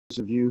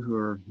of you who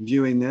are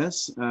viewing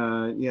this,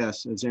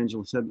 yes, as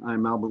Angela said,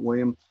 I'm Albert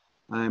William.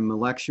 I'm a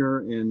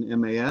lecturer in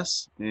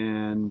MAS,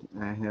 and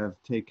I have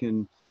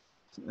taken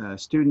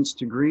students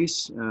to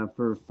Greece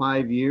for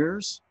 5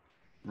 years.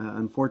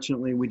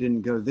 Unfortunately, we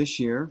didn't go this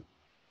year,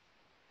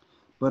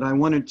 but I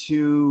wanted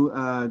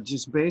to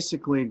just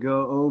basically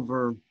go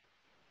over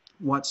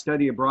what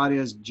study abroad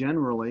is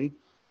generally.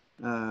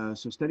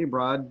 So study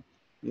abroad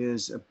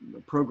is a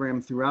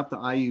program throughout the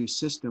IU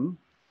system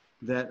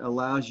that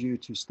allows you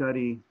to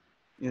study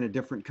in a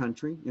different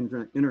country,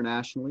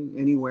 internationally,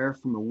 anywhere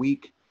from a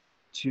week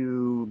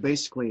to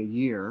basically a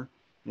year,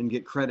 and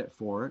get credit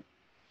for it.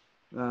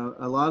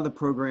 A lot of the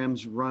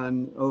programs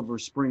run over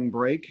spring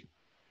break.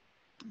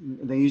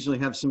 They usually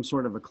have some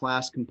sort of a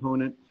class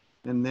component,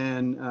 and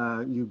then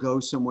you go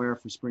somewhere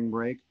for spring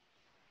break.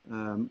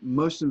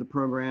 Most of the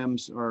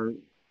programs are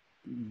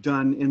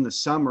done in the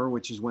summer,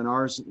 which is when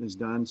ours is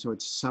done. So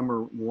it's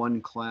summer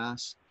 1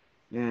 class,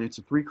 and it's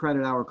a 3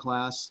 credit hour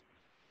class.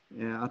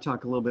 And I'll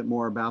talk a little bit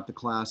more about the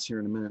class here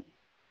in a minute.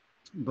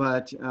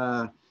 But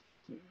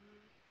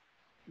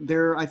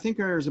I think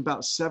there's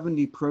about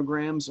 70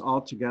 programs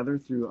altogether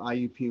through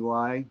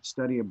IUPUI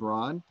Study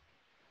Abroad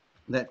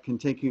that can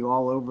take you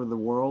all over the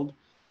world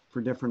for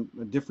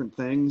different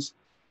things.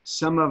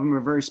 Some of them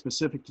are very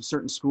specific to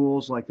certain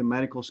schools, like the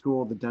medical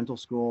school, the dental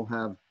school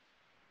have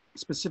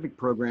specific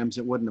programs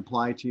that wouldn't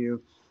apply to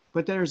you.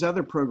 But there's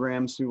other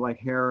programs through like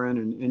Heron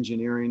and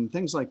engineering,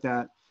 things like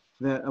that,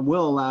 that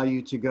will allow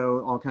you to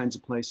go all kinds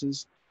of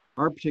places.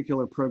 Our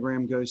particular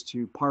program goes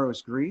to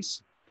Paros,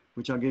 Greece,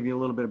 which I'll give you a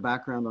little bit of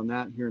background on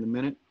that here in a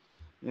minute.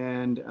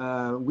 And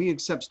we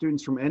accept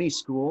students from any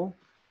school.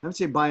 I would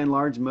say by and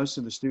large, most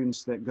of the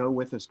students that go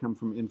with us come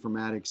from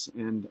informatics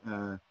and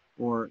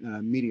or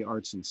media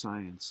arts and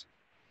science.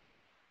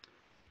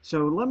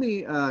 So let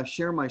me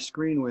share my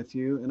screen with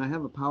you, and I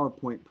have a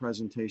PowerPoint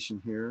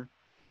presentation here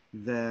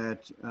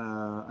that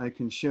I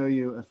can show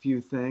you a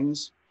few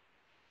things.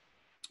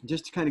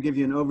 Just to kind of give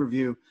you an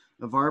overview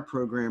of our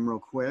program real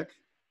quick.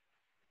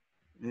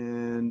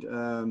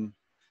 And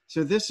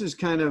so this is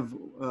kind of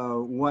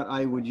what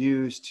I would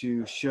use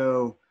to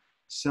show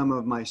some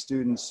of my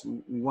students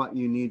what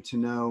you need to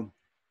know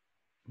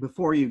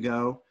before you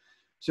go.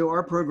 So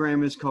our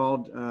program is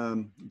called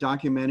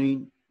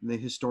Documenting the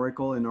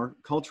Historical and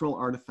Cultural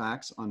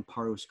Artifacts on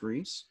Paros,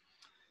 Greece.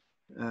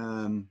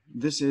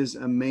 This is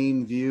a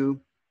main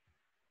view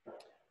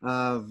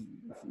of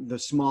the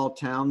small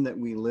town that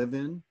we live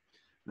in.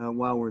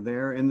 While we're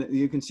there. And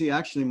you can see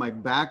actually my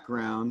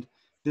background,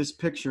 this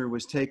picture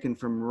was taken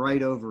from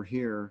right over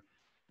here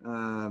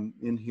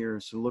in here.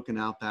 So looking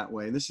out that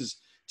way. This is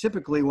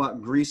typically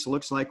what Greece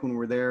looks like when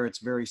we're there. It's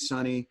very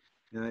sunny.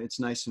 It's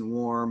nice and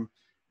warm.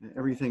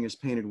 Everything is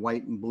painted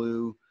white and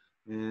blue,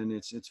 and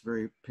it's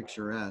very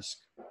picturesque.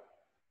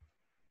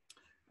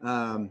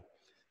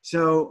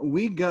 So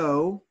we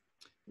go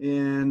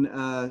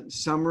in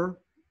summer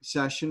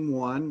session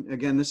 1.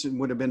 Again, this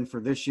would have been for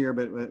this year,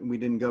 but we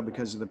didn't go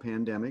because of the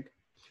pandemic.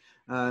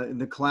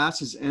 The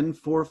class is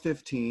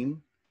N415,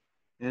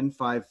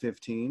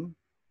 N515.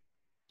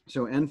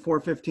 So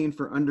N415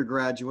 for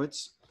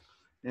undergraduates.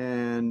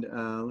 And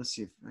let's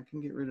see if I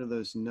can get rid of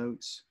those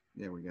notes.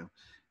 There we go.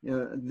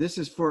 This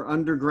is for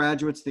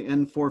undergraduates, the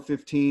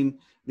N415.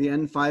 The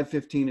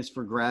N515 is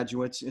for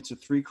graduates. It's a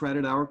 3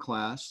 credit hour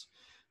class.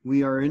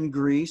 We are in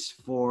Greece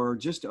for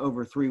just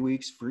over 3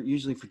 weeks,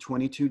 usually for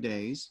 22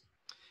 days.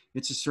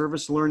 It's a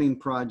service learning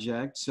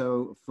project.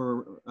 So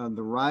for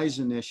the RISE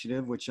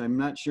initiative, which I'm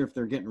not sure if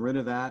they're getting rid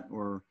of that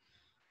or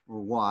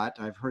what.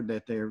 I've heard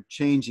that they're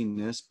changing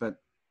this, but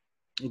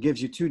it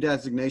gives you 2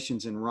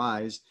 designations in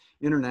RISE,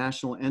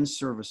 international and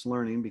service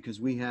learning, because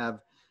we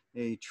have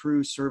a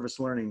true service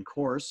learning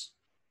course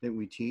that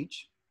we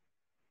teach.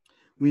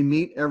 We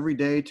meet every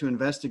day to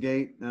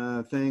investigate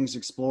things,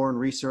 explore and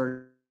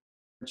research.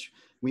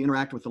 We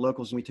interact with the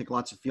locals, and we take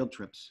lots of field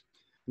trips.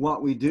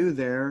 What we do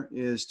there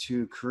is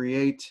to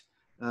create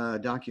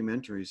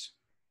documentaries.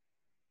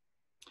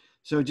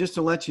 So just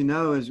to let you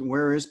know,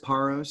 where is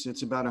Paros?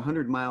 It's about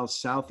 100 miles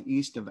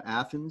southeast of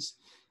Athens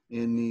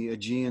in the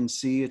Aegean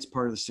Sea. It's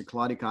part of the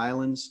Cycladic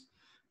Islands.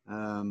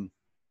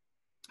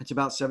 It's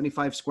about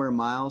 75 square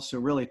miles. So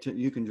really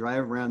you can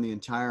drive around the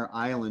entire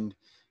island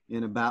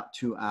in about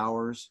 2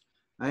 hours.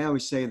 I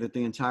always say that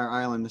the entire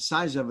island, the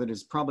size of it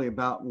is probably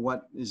about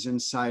what is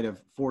inside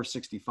of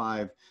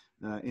 465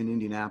 in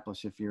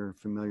Indianapolis, if you're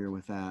familiar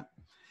with that.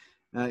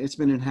 It's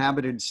been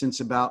inhabited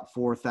since about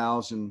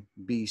 4000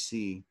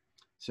 BC.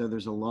 So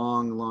there's a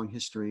long, long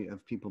history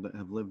of people that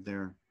have lived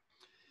there.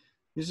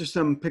 These are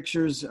some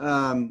pictures.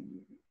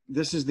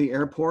 This is the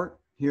airport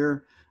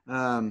here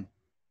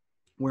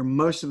where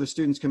most of the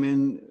students come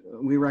in.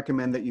 We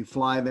recommend that you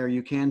fly there.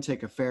 You can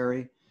take a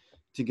ferry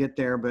to get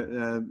there, but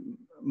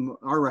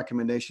our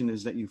recommendation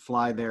is that you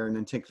fly there and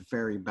then take the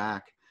ferry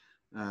back.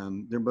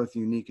 They're both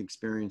unique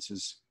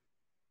experiences.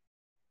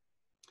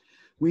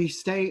 We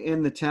stay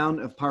in the town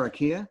of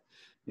Parakia.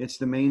 It's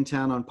the main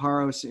town on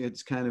Paros.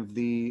 It's kind of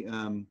the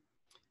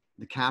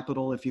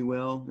capital, if you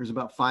will. There's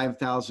about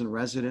 5,000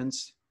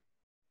 residents.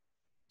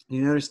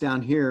 You notice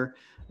down here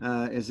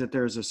is that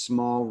there's a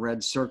small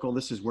red circle.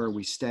 This is where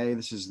we stay.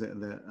 This is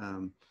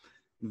the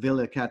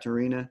Villa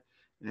Caterina.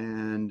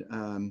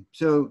 And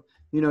so,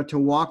 you know, to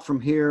walk from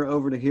here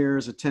over to here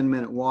is a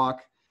 10-minute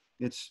walk.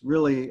 It's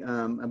really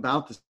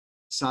about the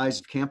size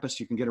of campus.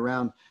 You can get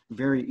around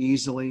very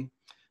easily.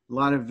 A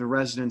lot of the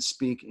residents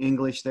speak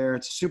English there.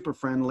 It's super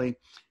friendly.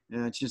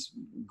 It's just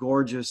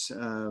gorgeous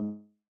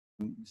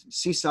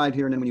seaside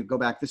here. And then when you go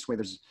back this way,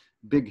 there's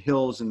big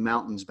hills and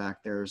mountains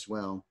back there as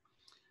well.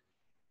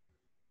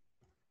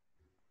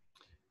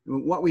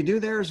 What we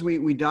do there is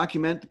we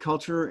document the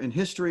culture and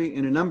history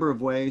in a number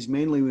of ways.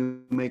 Mainly we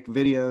make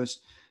videos,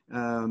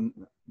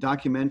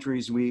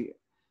 documentaries. We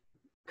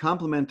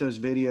complement those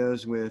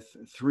videos with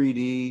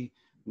 3D,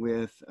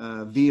 with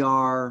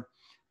VR,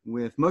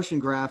 with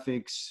motion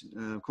graphics,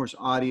 of course,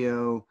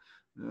 audio.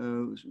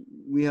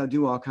 We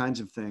do all kinds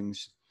of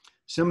things.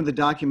 Some of the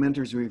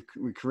documentaries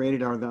we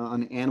created are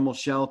on animal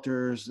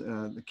shelters,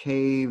 the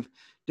cave,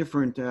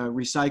 different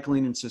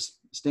recycling and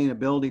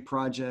sustainability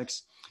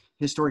projects,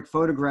 historic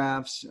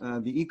photographs,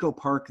 the eco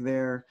park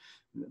there,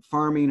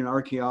 farming and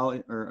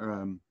archaeology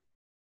or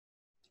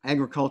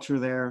agriculture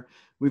there.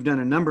 We've done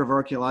a number of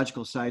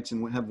archaeological sites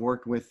and have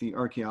worked with the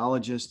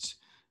archaeologists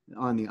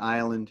on the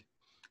island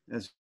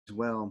as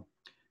well.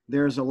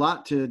 There's a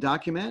lot to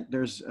document.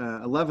 There's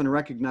 11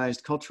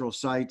 recognized cultural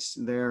sites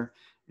there,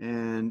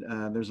 and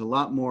there's a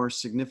lot more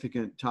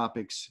significant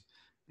topics.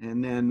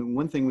 And then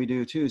one thing we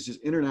do too is just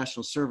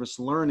international service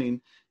learning,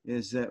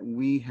 is that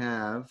we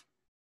have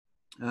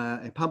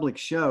a public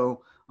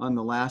show on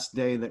the last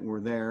day that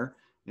we're there,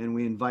 and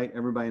we invite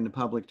everybody in the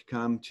public to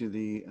come to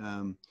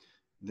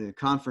the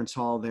conference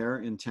hall there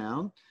in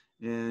town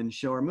and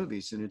show our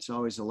movies. And it's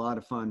always a lot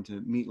of fun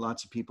to meet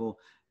lots of people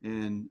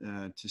and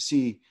to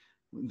see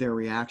their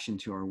reaction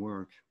to our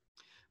work.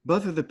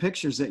 Both of the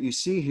pictures that you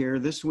see here,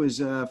 this was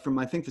from,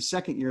 I think, the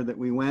second year that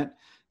we went.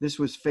 This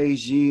was Fei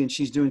Ji, and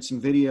she's doing some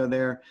video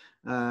there.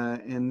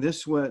 And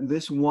this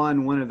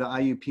won one of the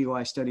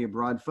IUPUI Study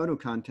Abroad photo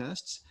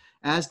contests,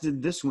 as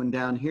did this one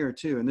down here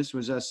too. And this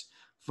was us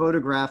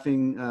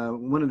photographing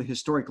one of the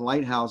historic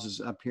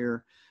lighthouses up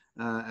here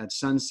at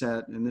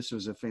sunset. And this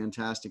was a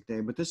fantastic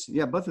day. But this,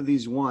 yeah, both of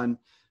these won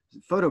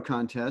photo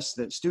contests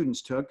that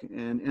students took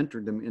and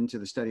entered them into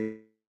the Study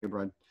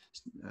Abroad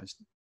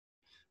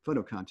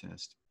photo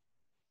contest.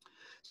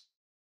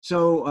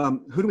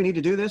 So who do we need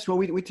to do this? Well,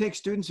 we take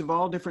students of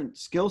all different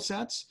skill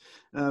sets.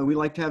 We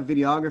like to have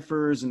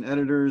videographers and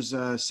editors,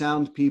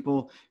 sound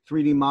people,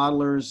 3D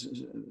modelers,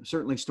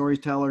 certainly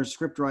storytellers,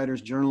 script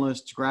writers,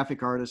 journalists,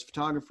 graphic artists,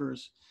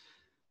 photographers.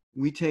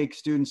 We take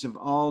students of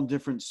all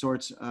different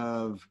sorts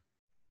of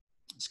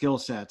skill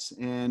sets.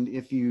 And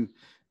if you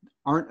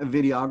aren't a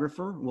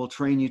videographer, we'll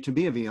train you to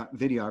be a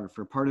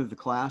videographer. Part of the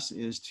class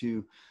is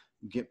to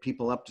get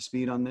people up to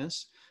speed on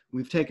this.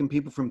 We've taken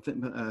people from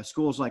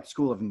schools like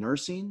School of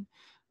Nursing,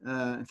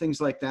 things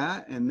like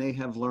that, and they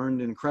have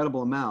learned an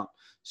incredible amount.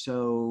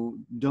 So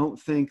don't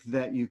think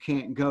that you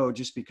can't go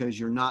just because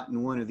you're not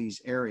in one of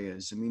these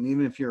areas. I mean,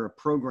 even if you're a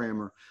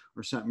programmer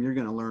or something, you're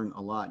going to learn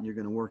a lot, and you're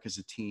going to work as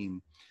a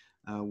team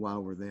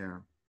while we're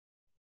there.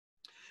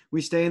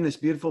 We stay in this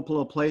beautiful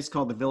little place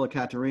called the Villa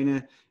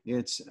Caterina.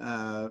 It's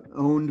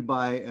owned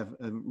by a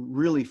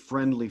really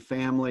friendly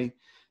family.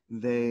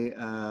 They,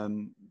 I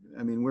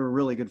mean, we're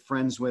really good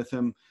friends with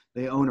them.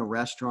 They own a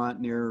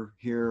restaurant near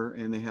here,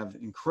 and they have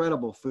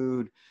incredible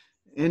food.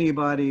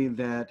 Anybody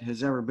that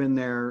has ever been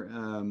there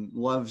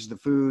loves the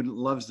food,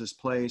 loves this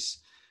place.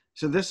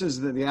 So this is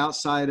the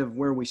outside of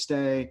where we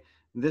stay.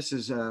 This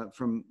is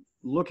from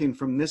looking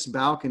from this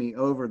balcony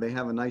over. They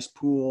have a nice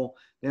pool.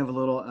 They have a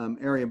little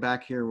area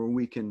back here where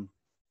we can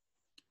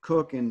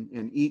cook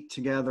and eat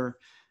together.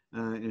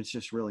 And it's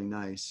just really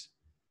nice.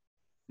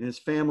 And it's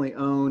family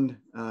owned.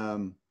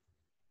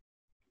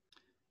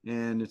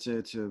 And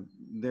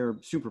they're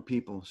super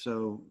people.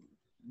 So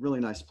really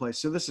nice place.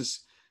 So this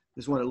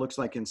is what it looks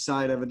like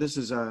inside of it. This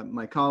is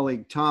my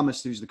colleague,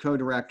 Thomas, who's the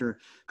co-director,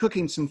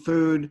 cooking some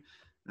food.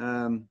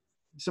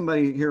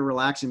 Somebody here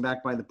relaxing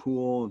back by the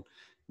pool.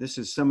 This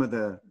is some of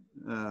the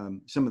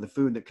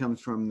food that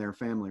comes from their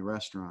family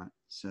restaurant.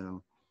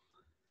 So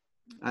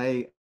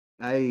I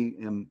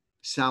am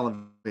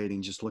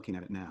salivating just looking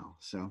at it now.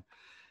 So,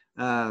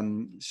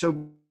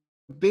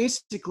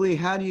 basically,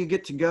 how do you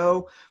get to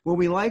go? Well,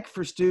 we like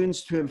for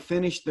students to have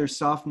finished their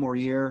sophomore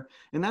year,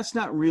 and that's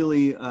not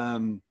really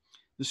the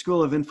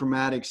School of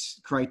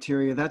Informatics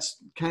criteria.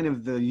 That's kind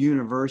of the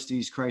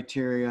university's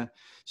criteria.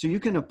 So you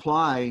can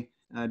apply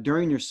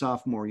during your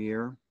sophomore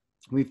year.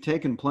 We've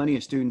taken plenty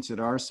of students that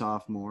are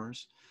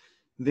sophomores.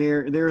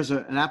 There's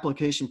an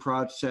application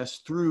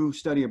process through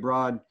Study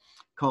Abroad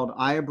called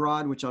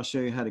iAbroad, which I'll show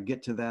you how to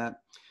get to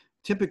that.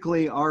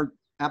 Typically, our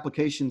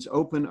applications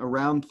open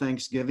around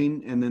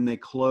Thanksgiving, and then they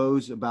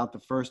close about the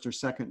first or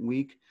second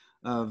week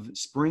of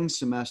spring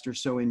semester,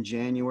 so in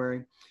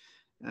January.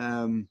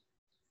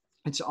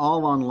 It's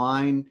all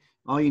online.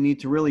 All you need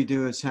to really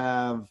do is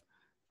have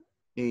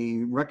a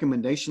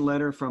recommendation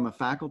letter from a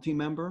faculty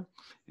member,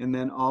 and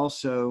then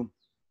also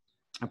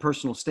a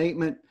personal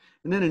statement,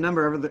 And then a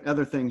number of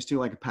other things too,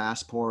 like a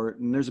passport.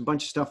 And there's a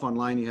bunch of stuff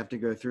online you have to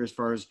go through as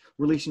far as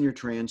releasing your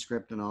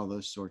transcript and all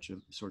those sorts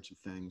of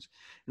things.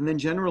 And then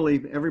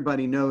generally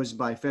everybody knows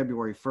by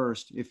February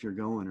 1st if you're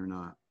going or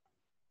not.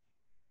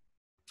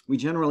 We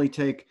generally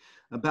take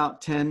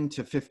about 10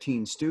 to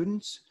 15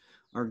 students.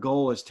 Our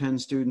goal is 10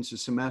 students a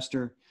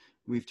semester.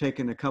 We've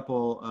taken a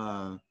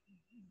couple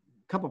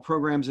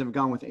programs that have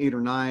gone with 8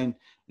 or 9,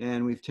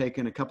 and we've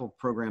taken a couple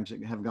programs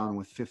that have gone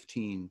with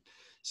 15.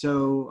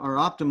 So our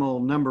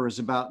optimal number is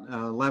about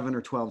 11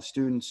 or 12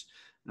 students,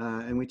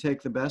 and we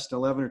take the best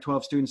 11 or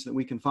 12 students that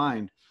we can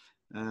find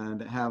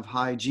that have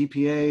high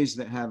GPAs,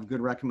 that have good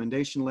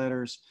recommendation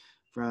letters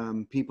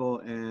from people,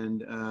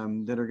 and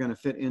that are going to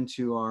fit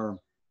into our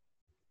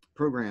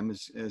program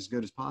as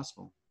good as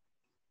possible.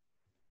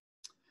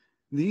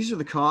 These are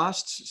the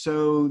costs.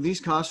 So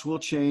these costs will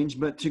change,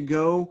 but to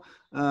go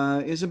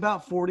is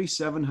about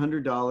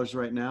 $4,700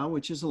 right now,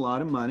 which is a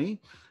lot of money.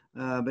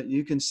 But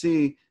you can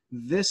see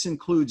this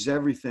includes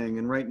everything.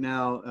 And right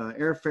now,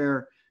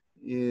 airfare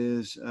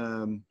is,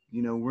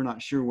 we're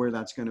not sure where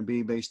that's going to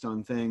be based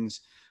on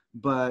things.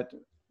 But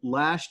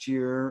last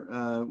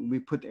year, we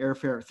put the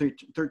airfare at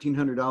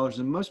 $1,300,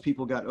 and most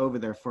people got over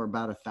there for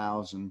about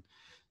 $1,000.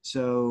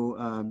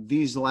 So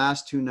these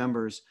last two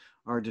numbers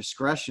are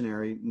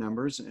discretionary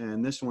numbers,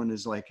 and this one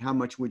is like, how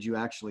much would you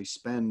actually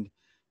spend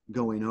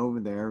going over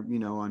there,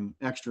 on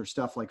extra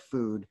stuff like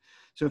food.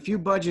 So if you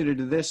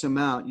budgeted this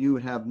amount, you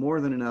would have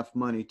more than enough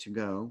money to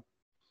go.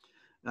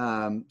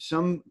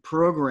 Some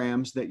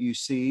programs that you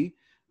see,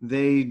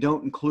 they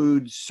don't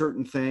include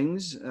certain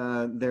things.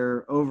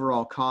 Their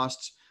overall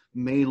costs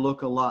may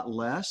look a lot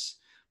less,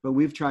 but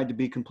we've tried to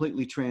be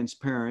completely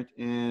transparent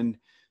and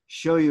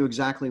show you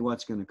exactly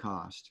what's going to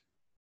cost.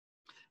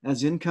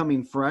 As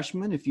incoming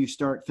freshmen, if you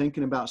start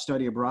thinking about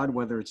study abroad,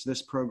 whether it's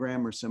this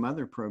program or some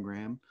other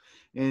program,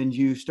 and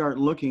you start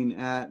looking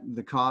at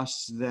the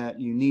costs that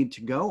you need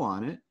to go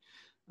on it,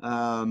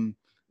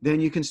 then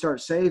you can start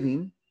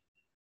saving,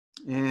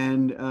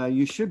 and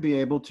you should be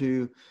able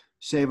to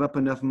save up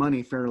enough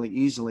money fairly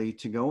easily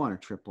to go on a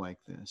trip like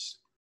this.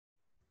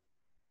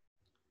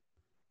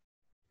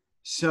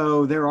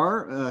 So there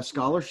are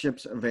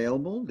scholarships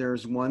available.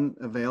 There's one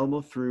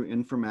available through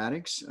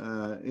informatics.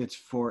 It's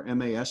for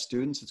MAS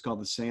students. It's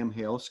called the Sam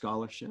Hale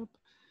Scholarship.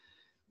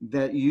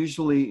 That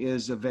usually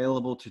is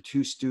available to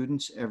 2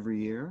 students every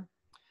year.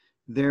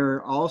 There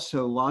are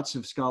also lots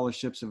of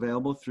scholarships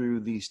available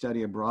through the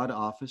Study Abroad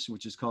office,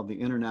 which is called the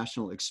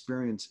International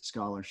Experience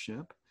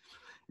Scholarship.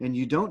 And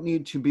you don't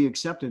need to be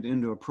accepted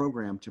into a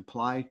program to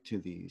apply to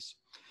these.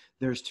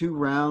 There's 2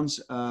 rounds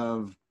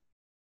of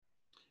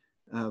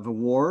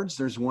awards.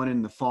 There's one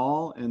in the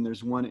fall and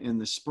there's one in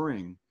the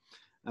spring.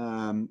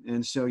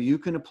 And so you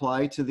can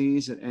apply to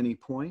these at any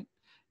point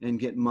and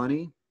get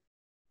money.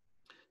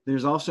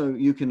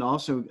 You can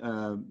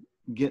also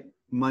get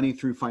money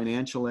through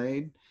financial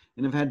aid.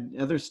 And I've had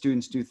other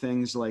students do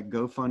things like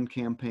GoFund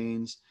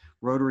campaigns,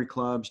 Rotary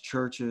clubs,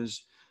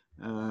 churches.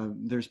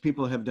 There's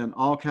people who have done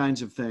all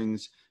kinds of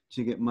things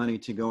to get money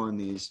to go on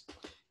these.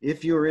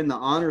 If you're in the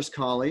Honors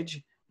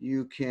College,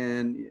 you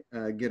can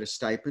get a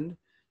stipend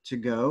to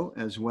go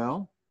as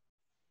well.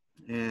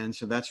 And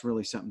so that's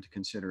really something to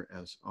consider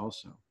as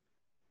also.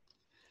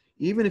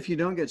 Even if you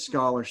don't get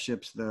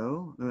scholarships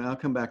though, I'll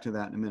come back to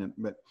that in a minute,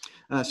 but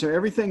so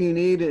everything you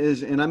need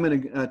is, and I'm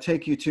going to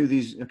take you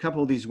to a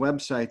couple of these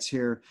websites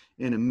here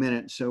in a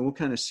minute. So we'll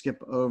kind of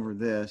skip over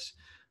this,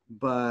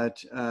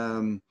 but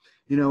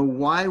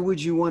why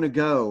would you want to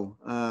go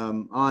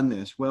on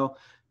this? Well,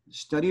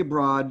 study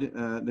abroad,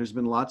 there's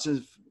been lots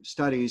of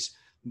studies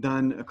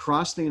done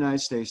across the United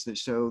States that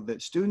show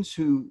that students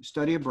who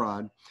study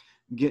abroad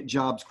get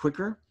jobs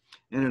quicker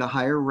and at a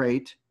higher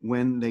rate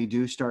when they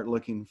do start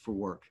looking for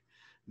work.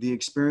 The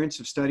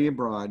experience of study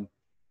abroad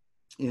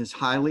is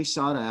highly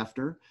sought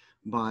after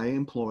by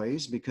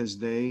employees because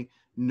they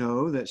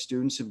know that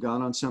students have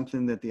gone on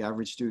something that the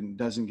average student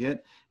doesn't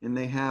get, and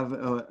they have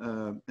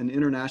an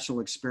international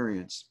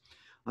experience.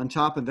 On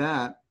top of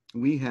that,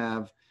 we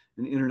have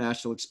an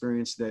international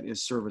experience that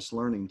is service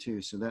learning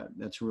too. So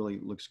that's really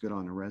looks good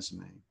on a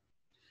resume.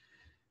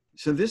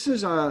 So this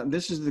is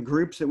the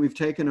groups that we've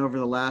taken over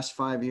the last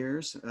 5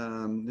 years.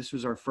 This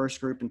was our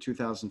first group in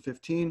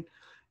 2015,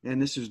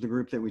 and this is the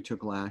group that we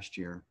took last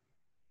year.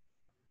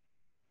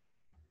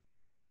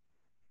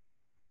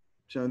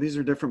 So these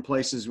are different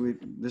places.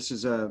 This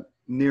is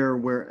near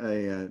where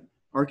a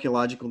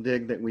archaeological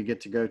dig that we get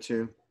to go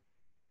to.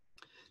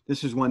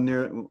 This is one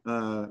near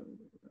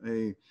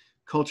a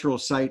cultural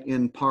site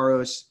in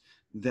Paros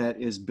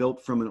that is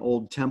built from an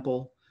old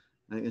temple.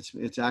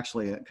 It's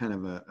actually a kind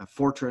of a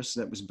fortress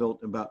that was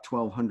built about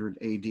 1200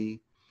 AD.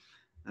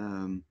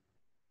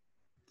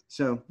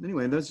 So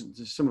anyway, those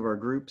are some of our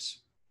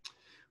groups.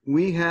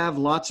 We have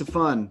lots of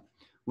fun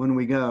when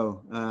we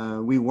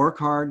go. We work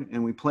hard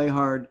and we play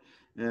hard.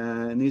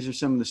 And these are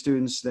some of the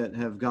students that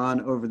have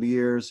gone over the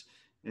years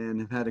and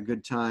have had a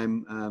good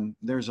time.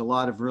 There's a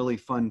lot of really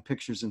fun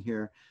pictures in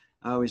here.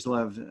 I always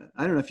love,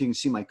 I don't know if you can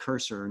see my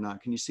cursor or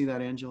not. Can you see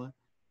that, Angela?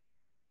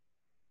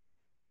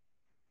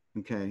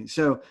 Okay,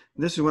 so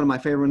this is one of my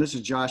favorite ones. This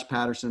is Josh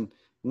Patterson.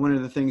 One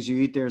of the things you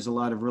eat there is a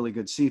lot of really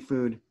good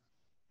seafood.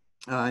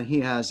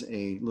 He has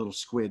a little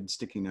squid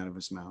sticking out of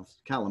his mouth,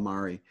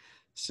 calamari.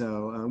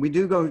 So we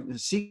do go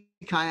sea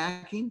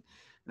kayaking.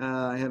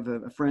 I have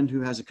a friend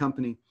who has a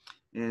company,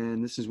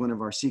 and this is one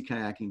of our sea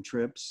kayaking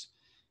trips.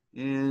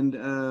 And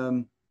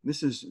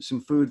this is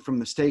some food from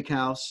the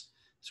steakhouse.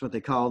 It's what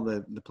they call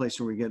the place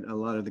where we get a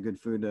lot of the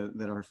good food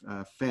that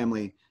our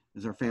family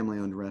is our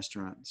family-owned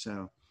restaurant.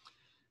 So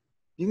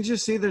you can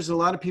just see there's a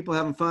lot of people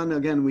having fun.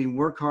 Again, we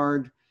work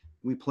hard,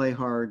 we play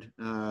hard,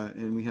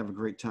 and we have a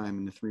great time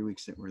in the 3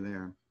 weeks that we're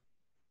there.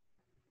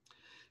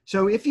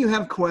 So if you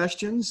have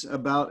questions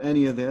about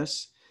any of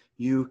this,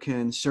 you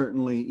can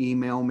certainly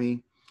email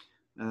me.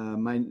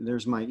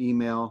 There's my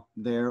email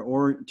there,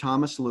 or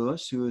Thomas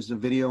Lewis, who is a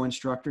video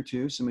instructor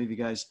too. Some of you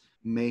guys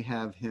may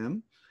have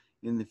him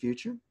in the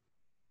future.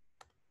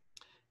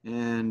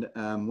 And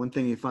one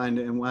thing you find,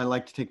 and I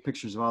like to take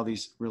pictures of all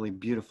these really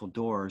beautiful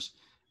doors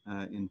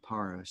in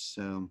Paros.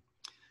 So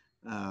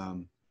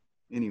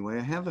anyway,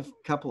 I have a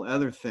couple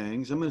other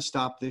things. I'm going to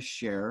stop this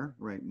share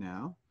right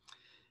now.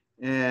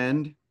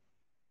 And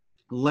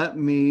let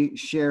me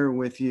share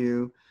with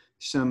you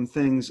some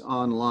things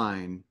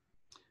online.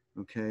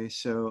 Okay,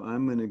 so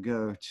I'm going to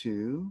go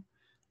to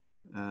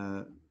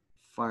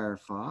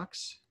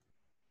Firefox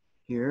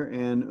here,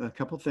 and a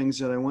couple things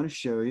that I want to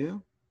show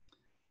you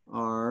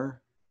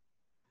are,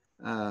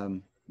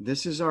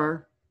 this is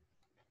our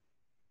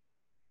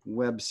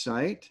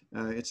website.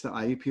 It's the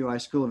IUPUI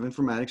School of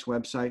Informatics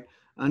website.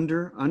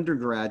 Under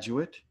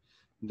undergraduate,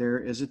 there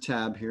is a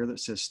tab here that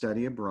says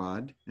Study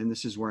Abroad, and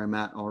this is where I'm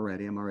at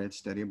already. I'm already at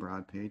Study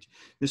Abroad page.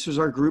 This was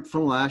our group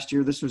from last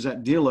year. This was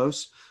at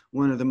Delos,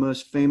 one of the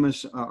most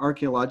famous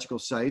archaeological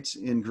sites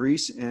in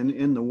Greece and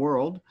in the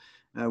world.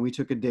 We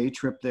took a day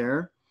trip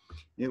there.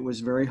 It was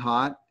very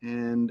hot,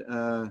 and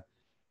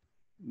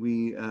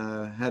we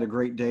had a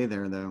great day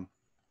there, though.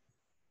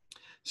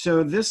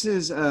 So this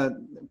is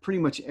pretty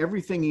much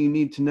everything you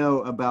need to know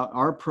about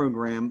our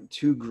program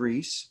to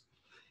Greece,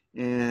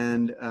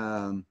 and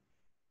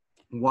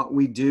what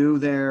we do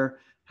there,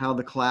 how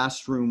the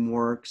classroom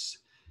works,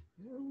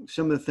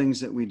 some of the things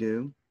that we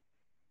do.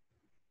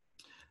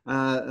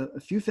 A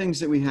few things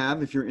that we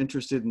have, if you're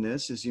interested in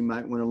this, is you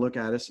might want to look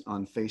at us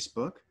on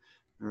Facebook.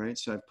 All right,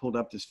 so I've pulled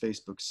up this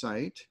Facebook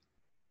site.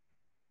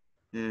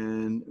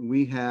 And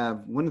we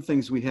have, one of the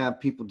things we have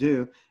people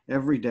do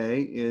every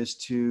day is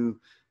to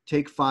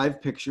take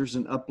 5 pictures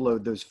and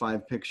upload those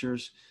 5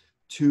 pictures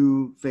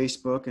to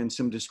Facebook and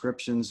some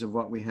descriptions of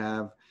what we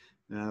have.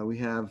 We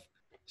have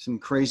some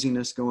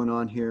craziness going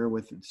on here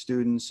with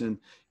students, and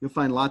you'll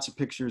find lots of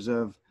pictures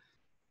of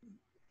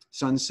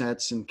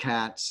sunsets and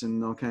cats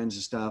and all kinds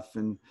of stuff.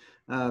 And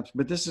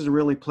but this is a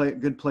really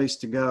good place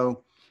to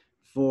go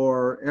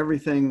for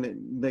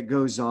everything that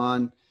goes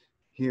on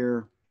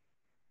here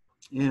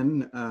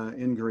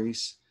in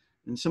Greece,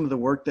 and some of the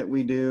work that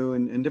we do,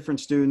 and different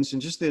students,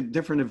 and just the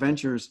different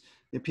adventures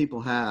that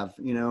people have,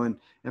 you know. And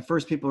at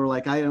first people are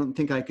like, I don't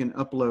think I can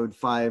upload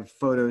 5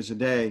 photos a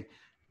day,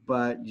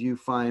 but you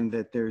find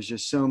that there's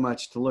just so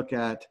much to look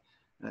at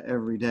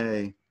every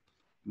day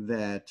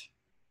that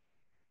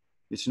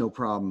it's no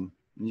problem.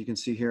 And you can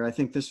see here, I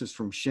think this was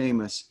from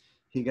Seamus.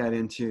 He got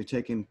into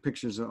taking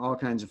pictures of all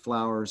kinds of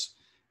flowers.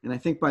 And I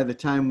think by the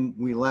time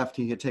we left,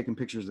 he had taken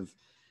pictures of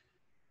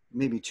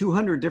maybe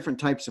 200 different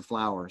types of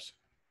flowers.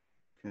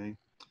 Okay.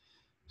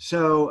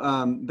 So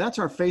that's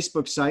our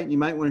Facebook site. You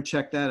might want to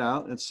check that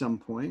out at some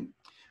point.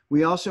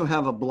 We also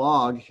have a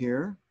blog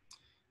here.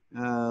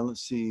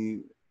 Let's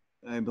see,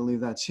 I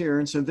believe that's here.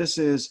 And so this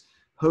is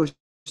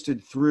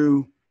hosted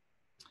through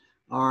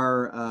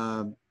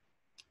our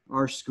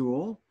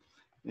school.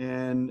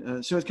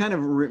 And so it kind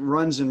of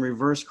runs in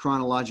reverse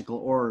chronological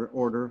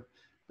order,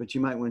 but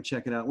you might want to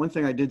check it out. One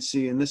thing I did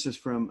see, and this is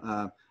from,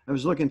 I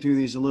was looking through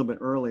these a little bit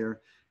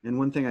earlier, and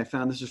one thing I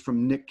found, this is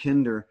from Nick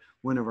Kinder,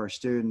 one of our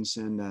students.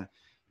 And,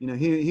 you know,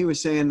 he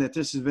was saying that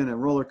this has been a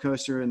roller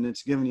coaster, and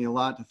it's given you a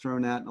lot to throw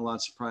at and a lot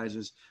of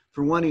surprises.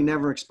 For one, he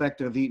never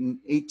expected to have eaten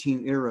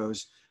 18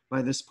 gyros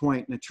by this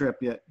point in the trip,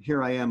 yet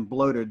here I am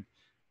bloated,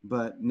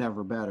 but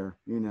never better,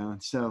 you know.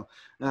 So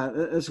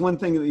that's one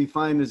thing that you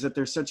find, is that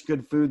there's such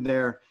good food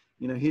there.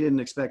 You know, he didn't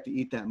expect to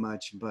eat that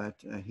much, but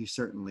he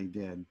certainly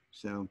did.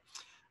 So,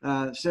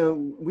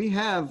 so we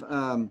have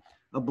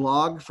a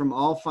blog from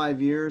all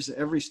 5 years.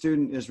 Every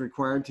student is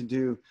required to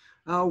do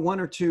 1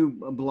 or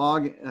 2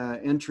 blog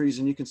entries,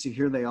 and you can see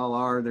here they all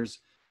are. There's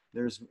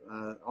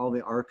all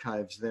the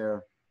archives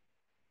there.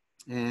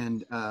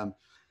 And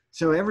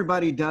so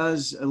everybody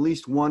does at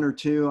least 1 or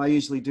 2. I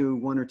usually do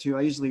 1 or 2.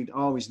 I usually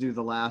always do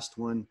the last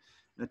one.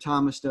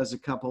 Thomas does a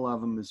couple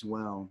of them as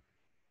well.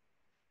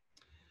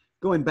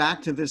 Going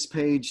back to this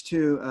page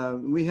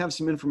too, we have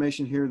some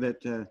information here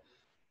that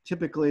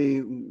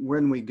typically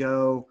when we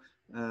go,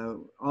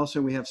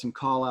 also we have some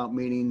call out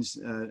meetings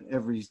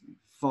every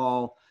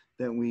fall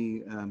that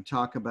we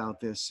talk about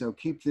this. So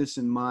keep this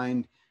in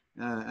mind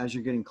as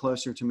you're getting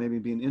closer to maybe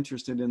being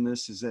interested in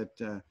this, is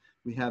that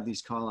we have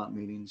these call out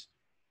meetings.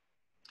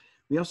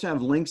 We also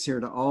have links here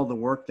to all the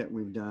work that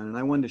we've done. And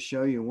I wanted to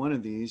show you one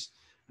of these.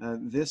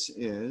 This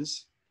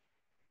is,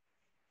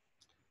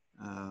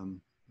 let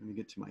me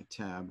get to my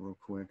tab real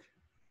quick.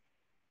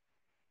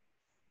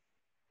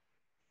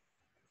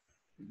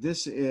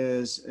 This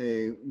is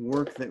a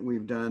work that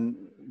we've done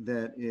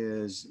that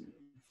is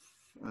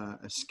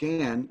a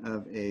scan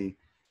of a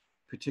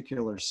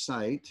particular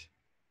site.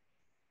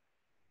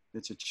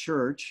 It's a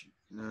church,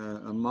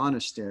 a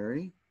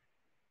monastery.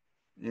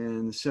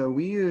 And so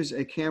we use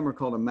a camera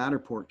called a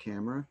Matterport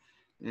camera,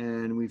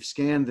 and we've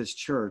scanned this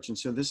church. And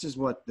so this is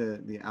what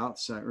the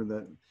outside, or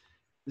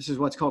this is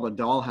what's called a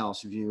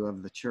dollhouse view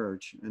of the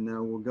church. And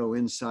now we'll go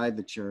inside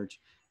the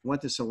church.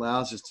 What this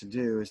allows us to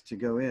do is to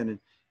go in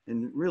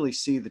and really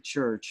see the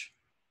church.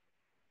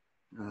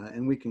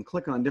 And we can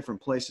click on different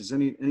places.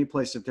 Any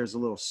place that there's a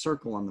little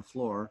circle on the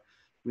floor,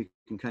 we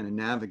can kind of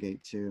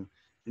navigate to.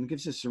 And it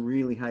gives us a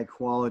really high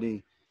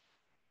quality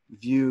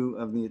view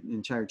of the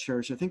entire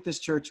church. I think this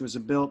church was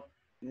built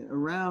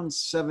around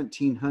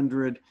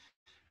 1700.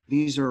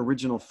 These are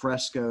original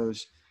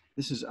frescoes.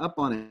 This is up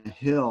on a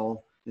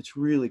hill. It's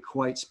really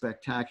quite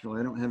spectacular.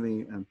 I don't have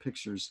any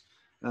pictures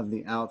of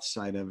the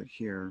outside of it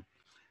here.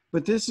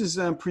 But this is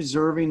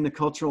preserving the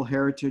cultural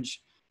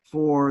heritage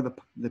for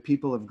the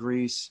people of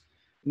Greece.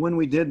 When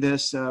we did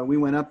this, we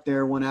went up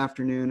there one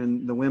afternoon,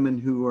 and the women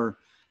who were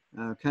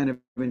kind of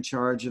in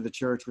charge of the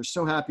church were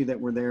so happy that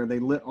we're there. They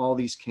lit all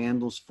these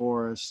candles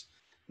for us.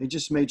 They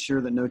just made sure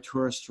that no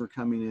tourists were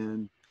coming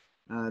in.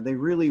 They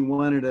really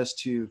wanted us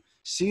to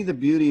see the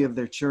beauty of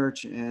their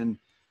church and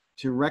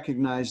to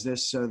recognize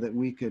this so that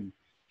we could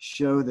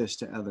show this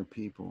to other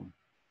people.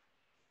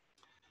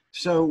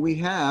 So we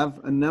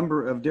have a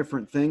number of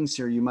different things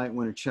here. You might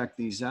want to check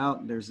these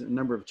out. There's a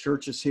number of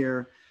churches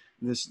here.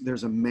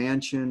 There's a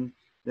mansion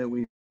that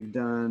we've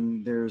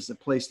done. There's a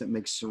place that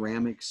makes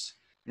ceramics.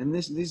 And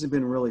these have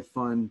been really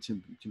fun to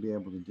be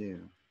able to do.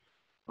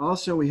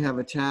 Also, we have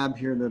a tab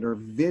here that are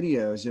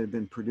videos that have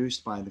been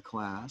produced by the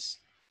class.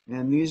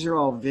 And these are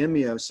all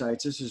Vimeo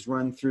sites. This is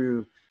run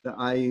through the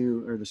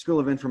IU, or the School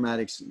of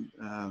Informatics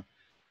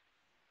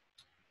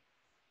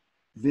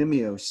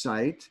Vimeo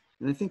site.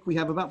 And I think we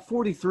have about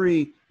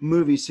 43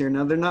 movies here.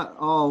 Now, they're not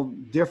all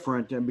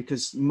different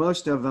because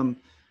most of them,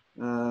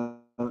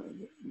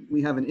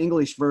 we have an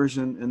English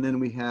version, and then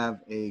we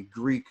have a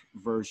Greek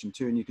version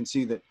too. And you can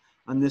see that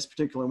on this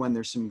particular one,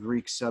 there's some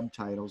Greek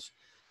subtitles.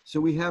 So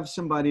we have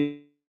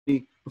somebody,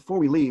 before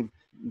we leave,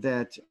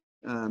 that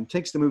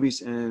takes the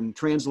movies and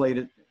translate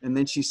it, and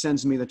then she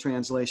sends me the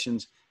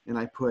translations, and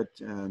I put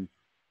the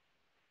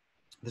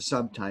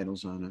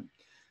subtitles on it.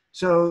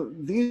 So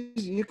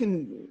these,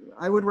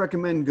 I would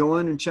recommend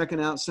going and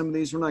checking out some of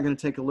these. We're not going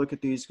to take a look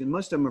at these, because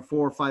most of them are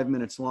 4 or 5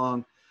 minutes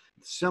long.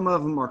 Some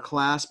of them are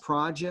class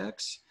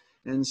projects,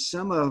 and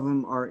some of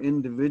them are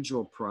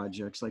individual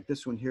projects. Like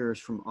this one here is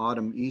from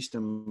Autumn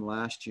Eastham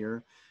last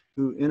year,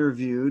 who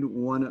interviewed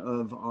one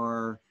of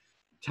our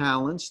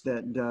talents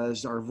that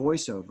does our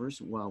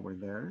voiceovers while we're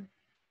there.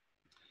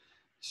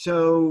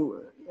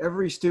 So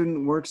every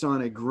student works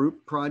on a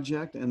group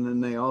project, and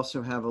then they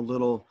also have a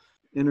little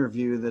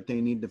interview that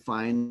they need to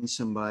find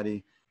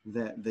somebody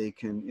that they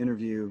can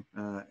interview,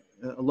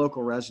 a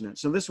local resident.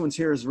 So this one's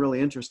here is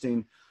really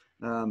interesting.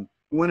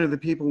 One of the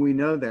people we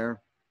know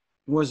there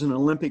was an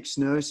Olympic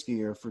snow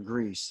skier for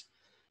Greece.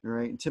 All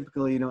right. And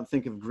typically you don't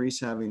think of Greece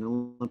having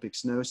Olympic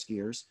snow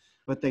skiers,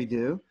 but they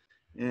do.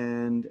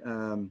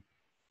 And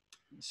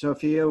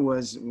Sophia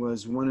was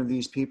one of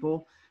these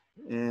people,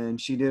 and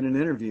she did an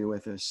interview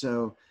with us.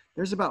 So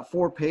there's about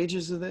 4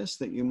 pages of this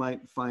that you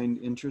might find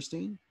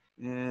interesting,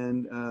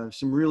 and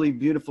some really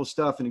beautiful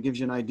stuff. And it gives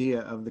you an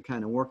idea of the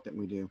kind of work that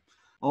we do.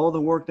 All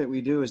the work that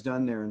we do is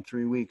done there in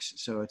 3 weeks.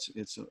 So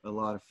it's a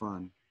lot of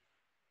fun.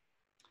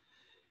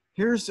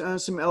 Here's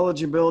some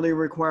eligibility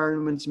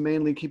requirements.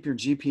 Mainly keep your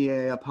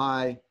GPA up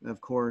high, of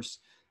course.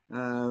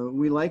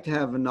 We like to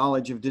have a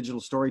knowledge of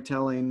digital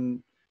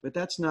storytelling, but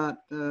that's not,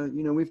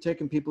 we've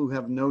taken people who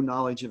have no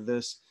knowledge of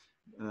this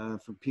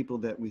for people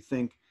that we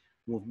think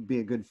will be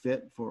a good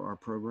fit for our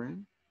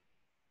program.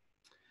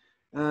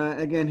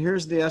 Again,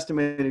 here's the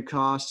estimated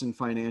costs and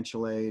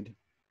financial aid.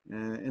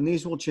 And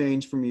these will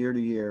change from year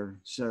to year.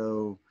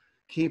 So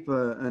keep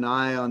an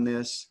eye on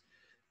this.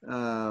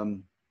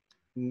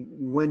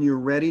 When you're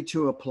ready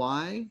to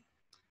apply,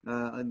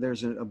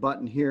 there's a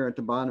button here at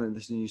the bottom of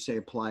this, and you say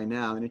apply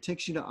now, and it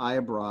takes you to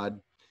iAbroad,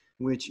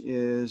 which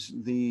is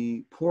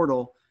the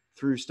portal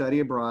through Study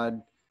Abroad,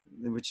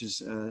 which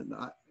is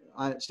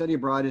Study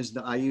Abroad is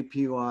the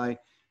IUPUI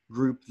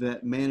group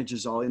that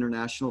manages all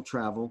international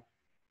travel.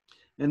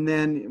 And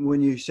then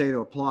when you say to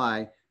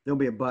apply, there'll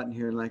be a button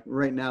here. Like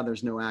right now,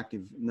 there's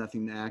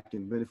nothing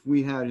active. But if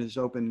we had this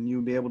open,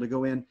 you'll be able to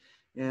go in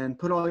and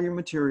put all your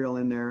material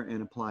in there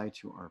and apply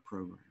to our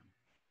program.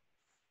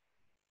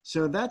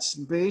 So that's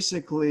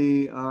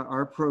basically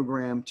our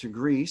program to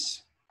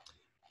Greece.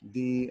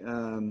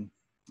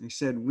 I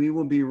said we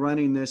will be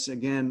running this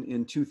again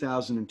in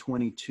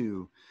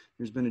 2022.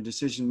 There's been a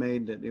decision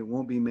made that it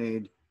won't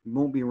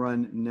be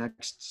run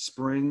next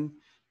spring.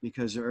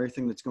 because of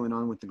everything that's going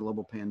on with the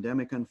global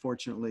pandemic,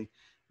 unfortunately.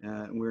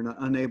 We're not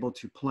unable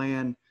to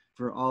plan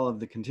for all of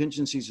the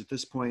contingencies at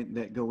this point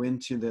that go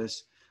into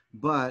this.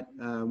 But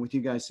with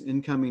you guys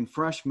incoming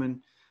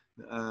freshmen,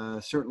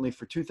 certainly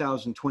for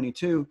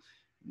 2022,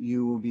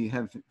 you will be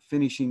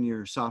finishing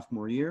your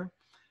sophomore year,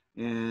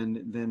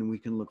 and then we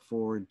can look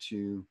forward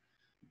to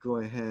go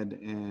ahead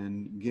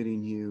and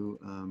getting you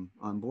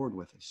on board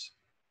with us.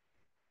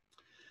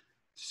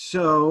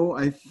 So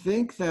I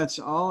think that's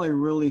all I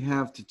really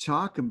have to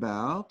talk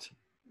about.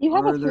 You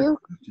have Are there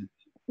questions?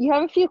 you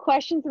have a few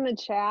questions in the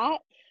chat.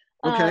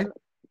 Okay.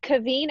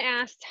 Kaveen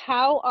asked,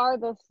 how are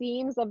the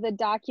themes of the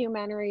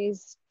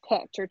documentaries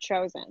picked or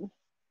chosen?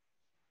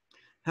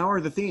 How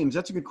are the themes?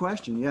 That's a good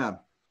question. Yeah.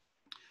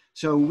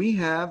 So we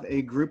have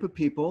a group of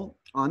people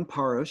on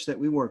Paros that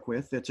we work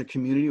with. It's a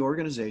community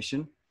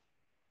organization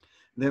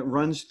that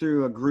runs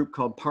through a group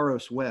called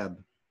Paros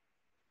Web.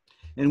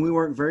 And we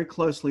work very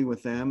closely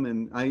with them.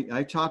 And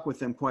I talk with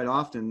them quite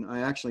often.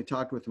 I actually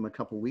talked with them a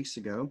couple of weeks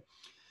ago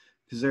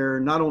because they're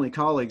not only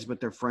colleagues,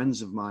 but they're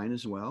friends of mine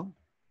as well.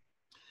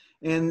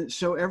 And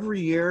so every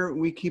year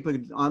we keep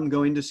an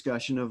ongoing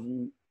discussion of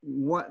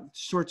what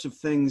sorts of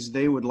things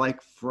they would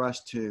like for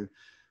us to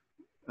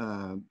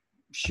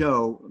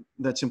show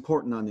that's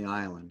important on the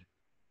island.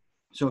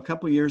 So a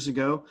couple of years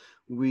ago,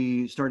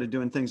 we started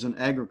doing things on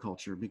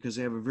agriculture because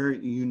they have a very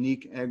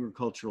unique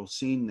agricultural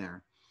scene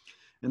there.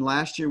 And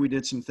last year we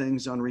did some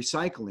things on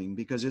recycling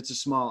because it's a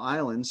small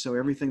island. So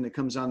everything that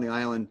comes on the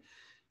island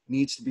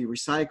needs to be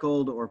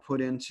recycled or put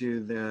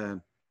into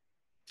the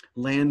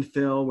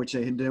landfill, which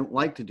they don't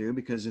like to do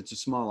because it's a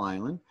small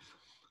island.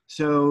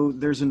 So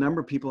there's a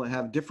number of people that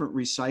have different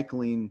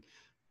recycling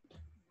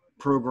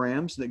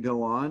programs that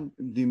go on.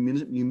 The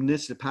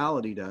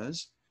municipality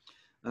does.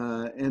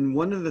 And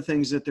one of the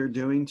things that they're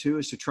doing too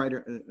is to try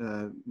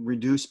to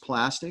reduce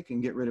plastic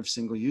and get rid of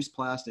single-use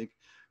plastic,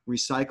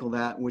 recycle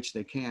that, which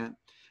they can't.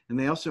 And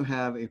they also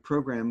have a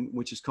program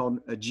which is called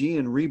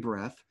Aegean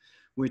Rebreath,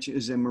 which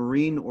is a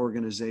marine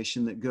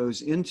organization that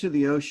goes into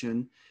the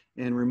ocean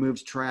and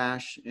removes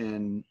trash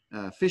and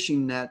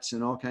fishing nets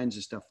and all kinds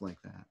of stuff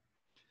like that.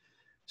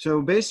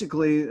 So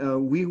basically,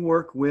 we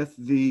work with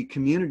the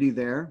community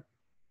there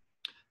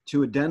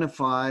to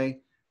identify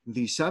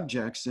the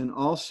subjects and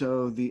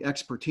also the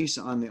expertise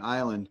on the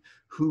island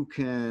who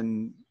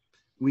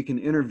we can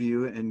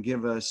interview and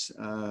give us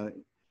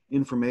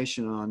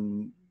information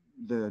on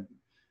the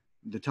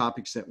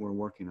topics that we're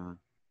working on.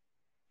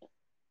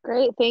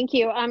 Great, thank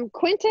you.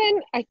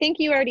 Quentin, I think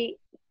you already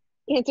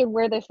answered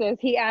where this is.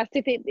 He asked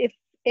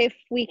if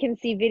we can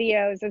see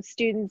videos of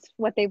students,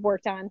 what they've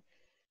worked on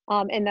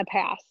in the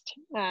past.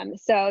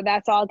 So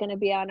that's all going to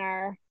be on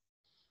our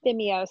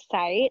Vimeo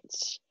site.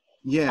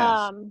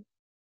 Yes.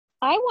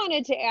 I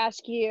wanted to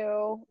ask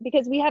you,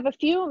 because we have a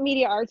few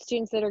media arts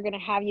students that are going to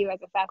have you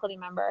as a faculty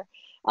member.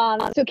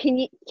 So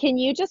can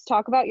you just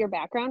talk about your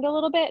background a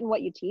little bit and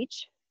what you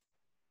teach?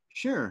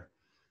 Sure.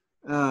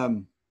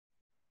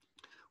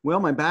 Well,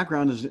 my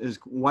background is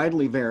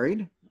widely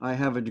varied. I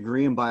have a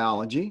degree in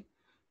biology,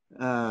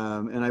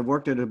 and I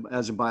worked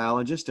as a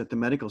biologist at the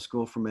medical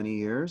school for many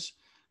years.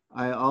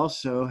 I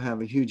also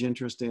have a huge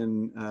interest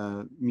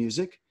in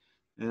music,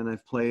 and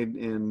I've played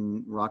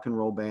in rock and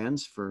roll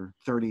bands for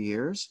 30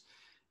 years.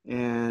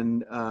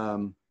 And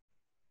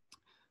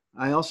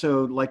I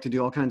also like to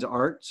do all kinds of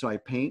art, so I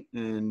paint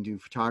and do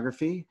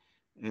photography.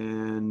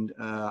 And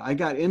I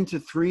got into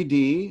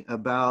 3D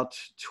about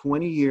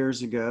 20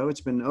 years ago.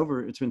 It's been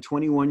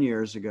 21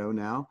 years ago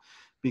now,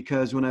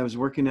 because when I was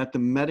working at the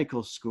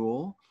medical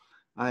school,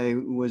 I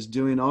was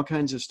doing all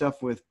kinds of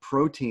stuff with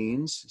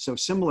proteins. So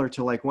similar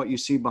to like what you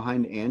see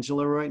behind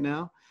Angela right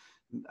now.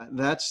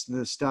 That's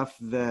the stuff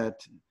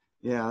that,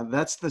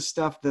 that's the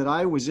stuff that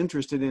I was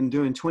interested in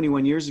doing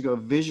 21 years ago,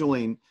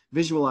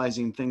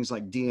 visualizing things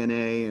like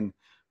DNA and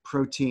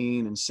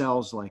protein and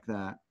cells like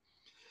that.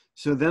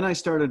 So then I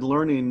started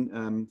learning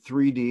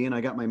 3D, and I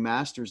got my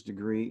master's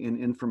degree in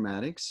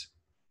informatics.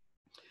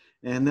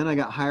 And then I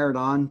got hired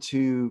on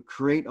to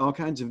create all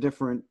kinds of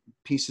different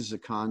pieces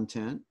of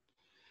content.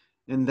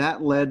 And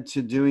that led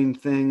to doing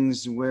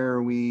things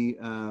where we,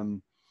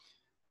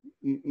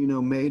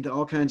 made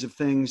all kinds of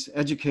things,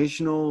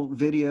 educational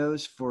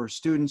videos for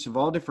students of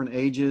all different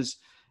ages.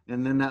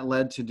 And then that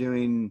led to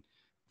doing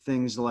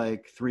things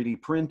like 3D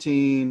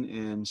printing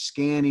and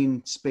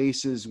scanning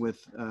spaces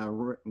with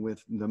the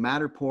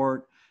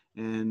Matterport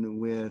and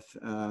with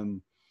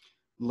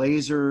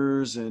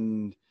lasers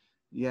and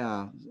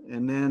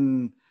and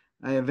then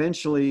I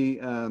eventually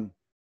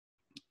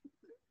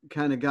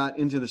kind of got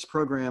into this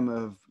program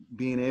of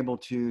being able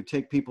to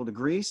take people to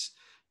Greece,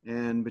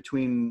 and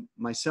between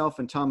myself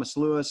and Thomas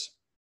Lewis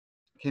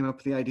came up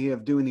with the idea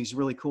of doing these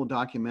really cool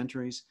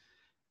documentaries,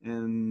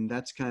 and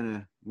that's kind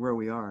of where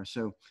we are.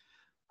 So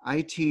I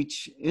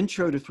teach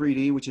Intro to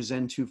 3D, which is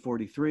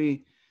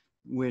N243,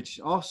 which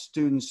all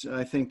students,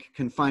 I think,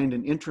 can find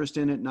an interest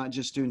in it, not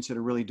just students that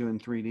are really doing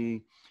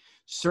 3D.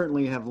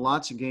 Certainly have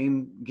lots of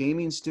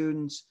gaming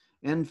students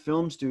and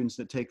film students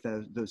that take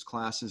those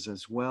classes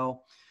as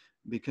well,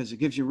 because it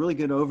gives you a really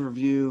good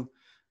overview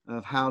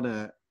of how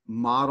to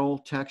model,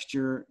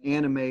 texture,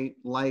 animate,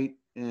 light,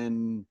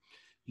 and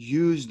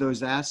use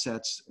those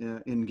assets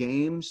in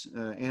games,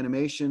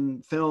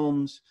 animation,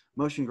 films,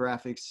 motion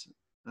graphics,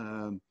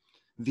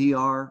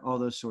 VR, all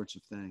those sorts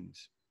of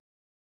things.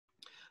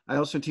 I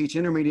also teach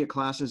intermediate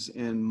classes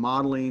in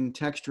modeling,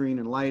 texturing,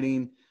 and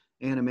lighting,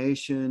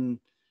 animation,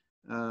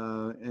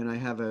 and I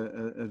have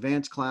an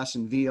advanced class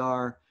in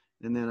VR,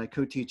 and then I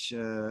co-teach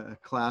a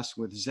class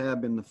with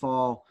Zeb in the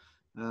fall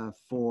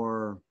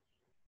for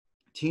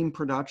team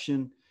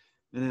production,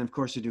 and then of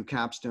course I do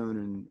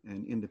capstone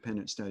and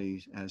independent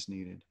studies as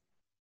needed.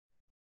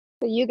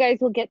 So you guys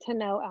will get to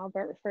know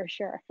Albert for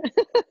sure.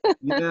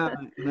 Yeah,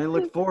 and I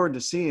look forward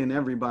to seeing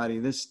everybody.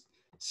 This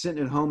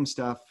sitting at home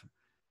stuff,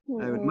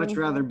 I would much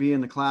rather be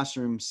in the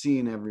classroom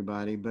seeing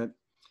everybody, but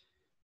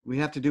we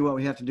have to do what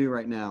we have to do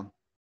right now.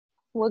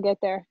 We'll get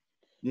there.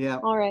 Yeah.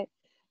 All right.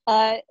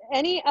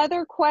 Any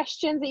other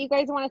questions that you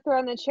guys want to throw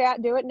in the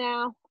chat? Do it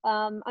now.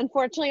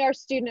 Unfortunately, our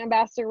student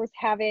ambassador was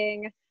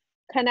having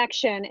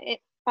connection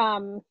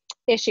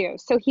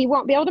issues, so he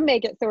won't be able to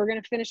make it. So we're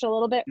going to finish a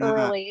little bit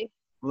early.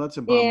 Well, that's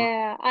a bummer.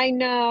 Yeah, I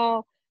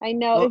know.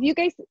 Well, if you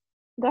guys,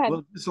 go ahead.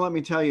 Well, just let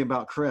me tell you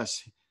about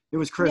Chris. It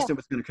was Chris that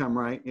was going to come,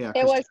 right? Yeah.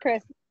 It was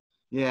Chris.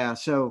 Yeah.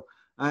 So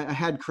I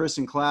had Chris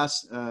in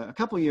class a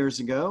couple of years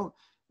ago,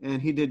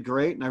 and he did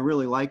great, and I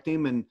really liked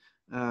him. And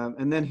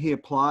then he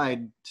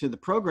applied to the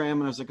program,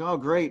 and I was like, oh,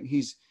 great.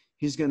 He's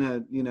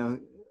gonna, you know,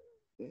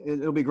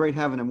 it'll be great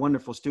having a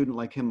wonderful student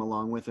like him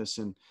along with us.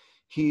 And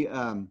he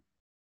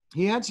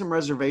had some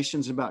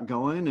reservations about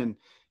going, and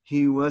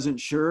he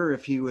wasn't sure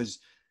if he was,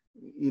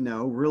 you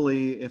know,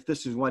 really if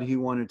this is what he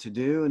wanted to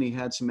do, and he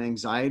had some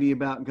anxiety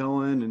about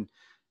going. And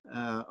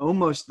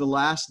almost the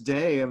last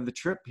day of the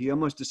trip, he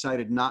almost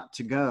decided not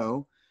to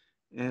go.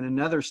 And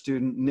another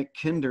student, Nick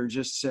Kinder,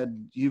 just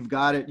said, "You've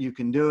got it. You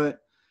can do it."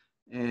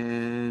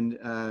 And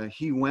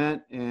he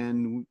went,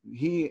 and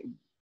he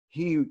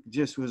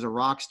just was a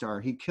rock star.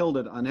 He killed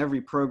it on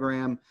every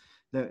program,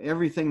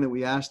 everything that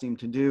we asked him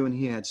to do, and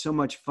he had so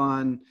much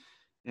fun.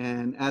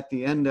 And at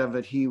the end of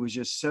it, he was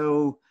just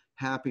so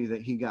happy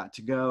that he got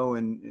to go,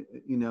 and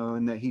you know,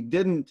 and that he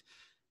didn't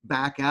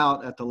back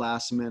out at the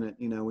last minute,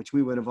 you know, which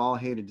we would have all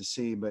hated to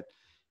see. But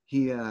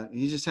he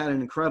just had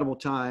an incredible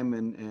time,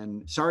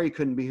 and sorry he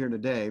couldn't be here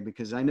today,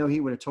 because I know he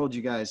would have told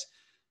you guys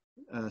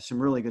some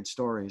really good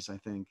stories, I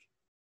think.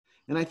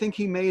 And I think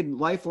he made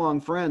lifelong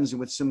friends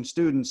with some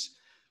students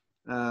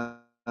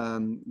that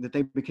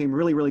they became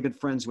really, really good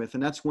friends with.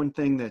 And that's one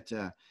thing that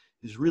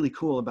is really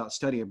cool about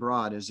study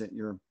abroad, is that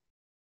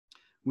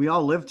we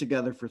all live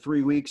together for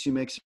 3 weeks. You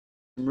make some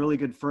really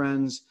good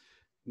friends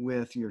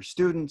with your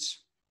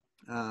students.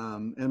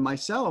 And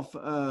myself,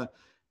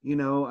 you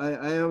know,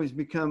 I always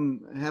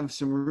have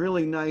some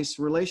really nice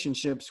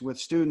relationships with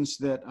students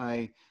that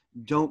I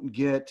don't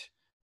get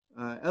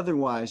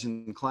otherwise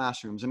in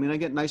classrooms. I mean, I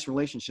get nice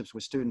relationships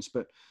with students,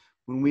 but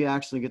when we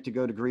actually get to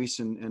go to Greece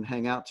and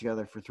hang out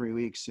together for 3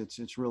 weeks,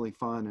 it's really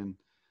fun.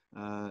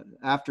 And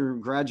after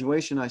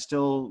graduation, I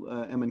still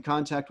am in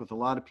contact with a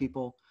lot of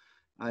people.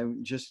 I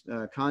just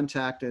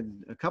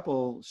contacted a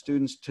couple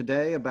students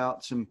today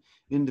about some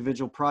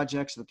individual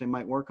projects that they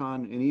might work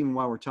on. And even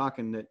while we're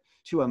talking, that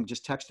two of them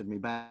just texted me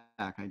back.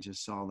 I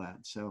just saw that.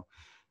 So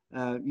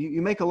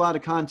you make a lot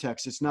of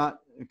contacts. It's not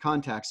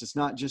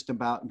just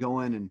about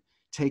going and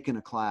taking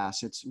a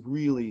class. It's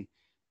really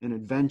an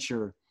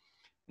adventure.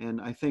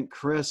 And I think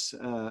Chris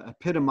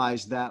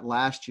epitomized that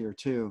last year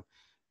too,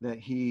 that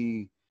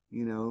he,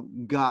 you know,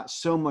 got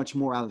so much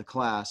more out of the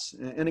class.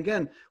 And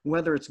again,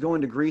 whether it's going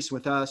to Greece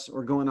with us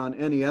or going on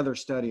any other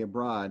study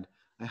abroad,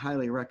 I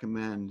highly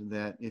recommend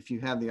that if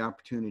you have the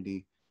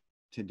opportunity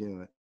to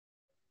do it.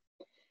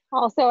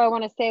 Also, I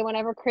want to say,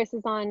 whenever Chris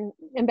is on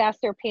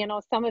ambassador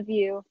panel, some of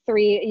you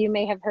three, you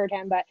may have heard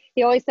him, but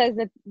he always says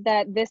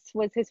that this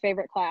was his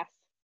favorite class.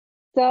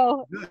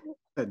 So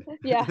good.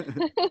 Yeah.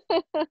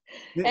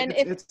 And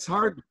it's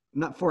hard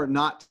not for it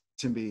not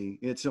to be.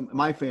 It's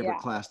my favorite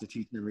class to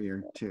teach every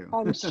year too.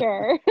 I'm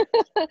sure.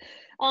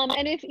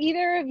 And if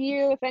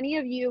any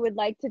of you would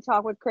like to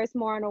talk with Chris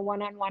more on a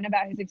one-on-one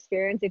about his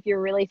experience, if you're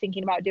really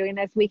thinking about doing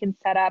this, we can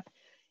set up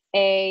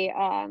a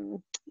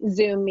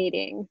Zoom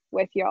meeting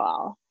with you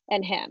all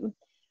and him.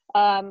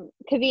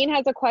 Kaveen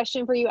has a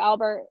question for you,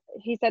 Albert.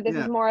 He said this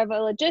is more of a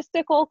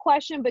logistical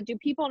question, but do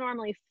people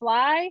normally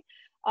fly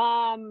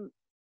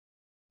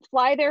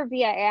there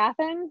via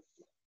Athens?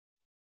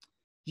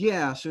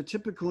 Yeah, so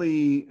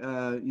typically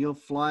you'll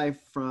fly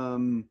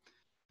from,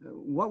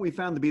 what we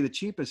found to be the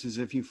cheapest is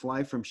if you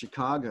fly from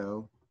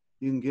Chicago,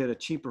 you can get a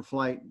cheaper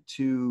flight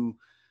to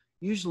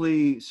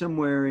usually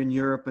somewhere in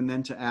Europe and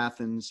then to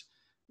Athens.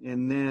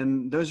 And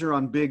then those are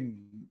on big,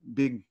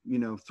 you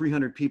know,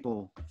 300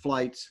 people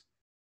flights.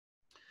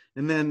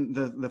 And then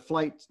the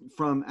flight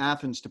from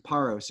Athens to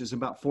Paros is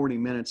about 40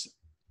 minutes.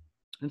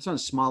 It's on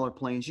smaller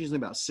planes, usually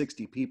about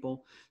 60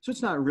 people. So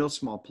it's not a real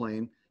small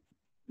plane.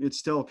 It's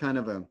still kind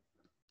of a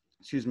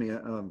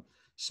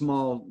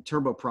small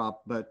turboprop,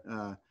 but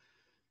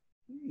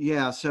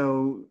yeah,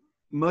 so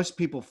most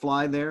people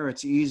fly there.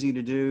 It's easy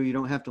to do. You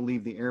don't have to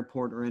leave the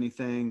airport or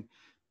anything.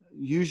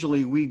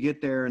 Usually we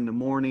get there in the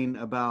morning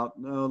about,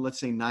 oh, let's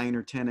say 9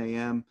 or 10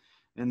 a.m.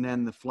 And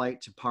then the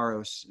flight to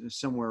Paros is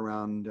somewhere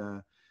around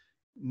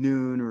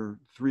noon or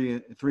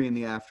 3 in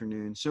the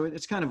afternoon. So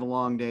it's kind of a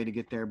long day to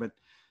get there, but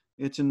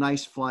it's a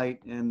nice flight.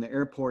 And the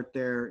airport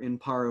there in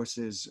Paros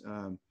is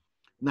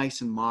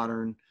nice and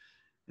modern.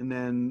 And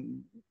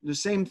then the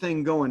same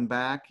thing going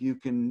back, you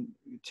can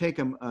take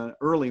an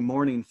early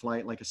morning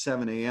flight, like a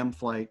 7 a.m.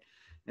 flight.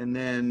 And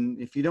then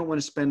if you don't want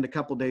to spend a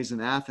couple days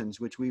in Athens,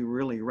 which we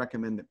really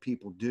recommend that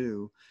people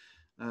do,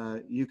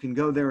 you can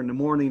go there in the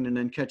morning and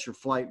then catch your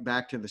flight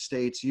back to the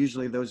States.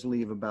 Usually those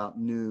leave about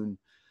noon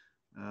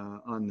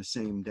on the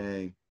same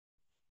day.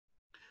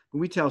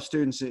 We tell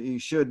students that you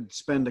should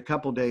spend a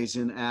couple days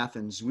in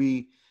Athens.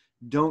 We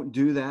don't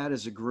do that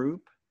as a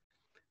group.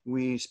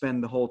 We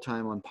spend the whole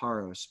time on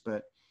Paros.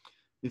 But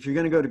if you're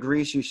going to go to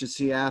Greece, you should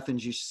see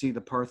Athens. You should see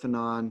the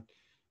Parthenon.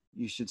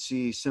 You should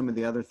see some of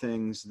the other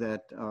things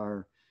that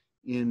are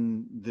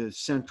in the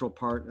central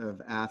part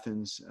of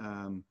Athens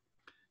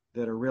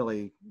that are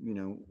really, you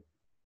know,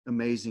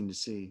 amazing to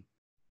see.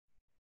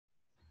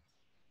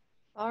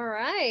 All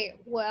right.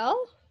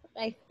 Well,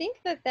 I think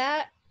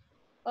that,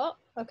 oh,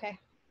 okay.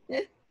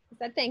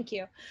 Said thank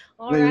you.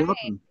 All You're right.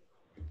 welcome.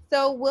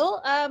 So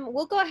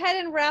we'll go ahead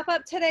and wrap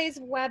up today's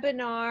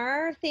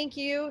webinar. Thank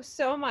you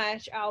so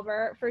much,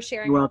 Albert, for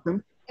sharing You're all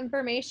welcome. the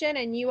information.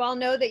 And you all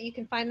know that you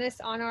can find this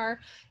on our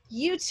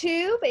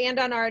YouTube and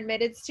on our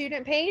admitted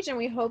student page. And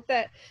we hope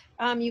that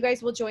you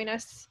guys will join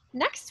us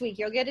next week.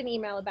 You'll get an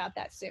email about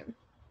that soon.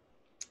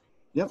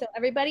 Yep. So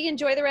everybody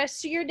enjoy the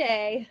rest of your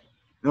day.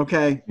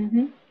 Okay.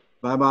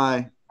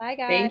 Bye-bye. Bye,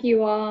 guys. Thank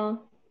you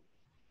all.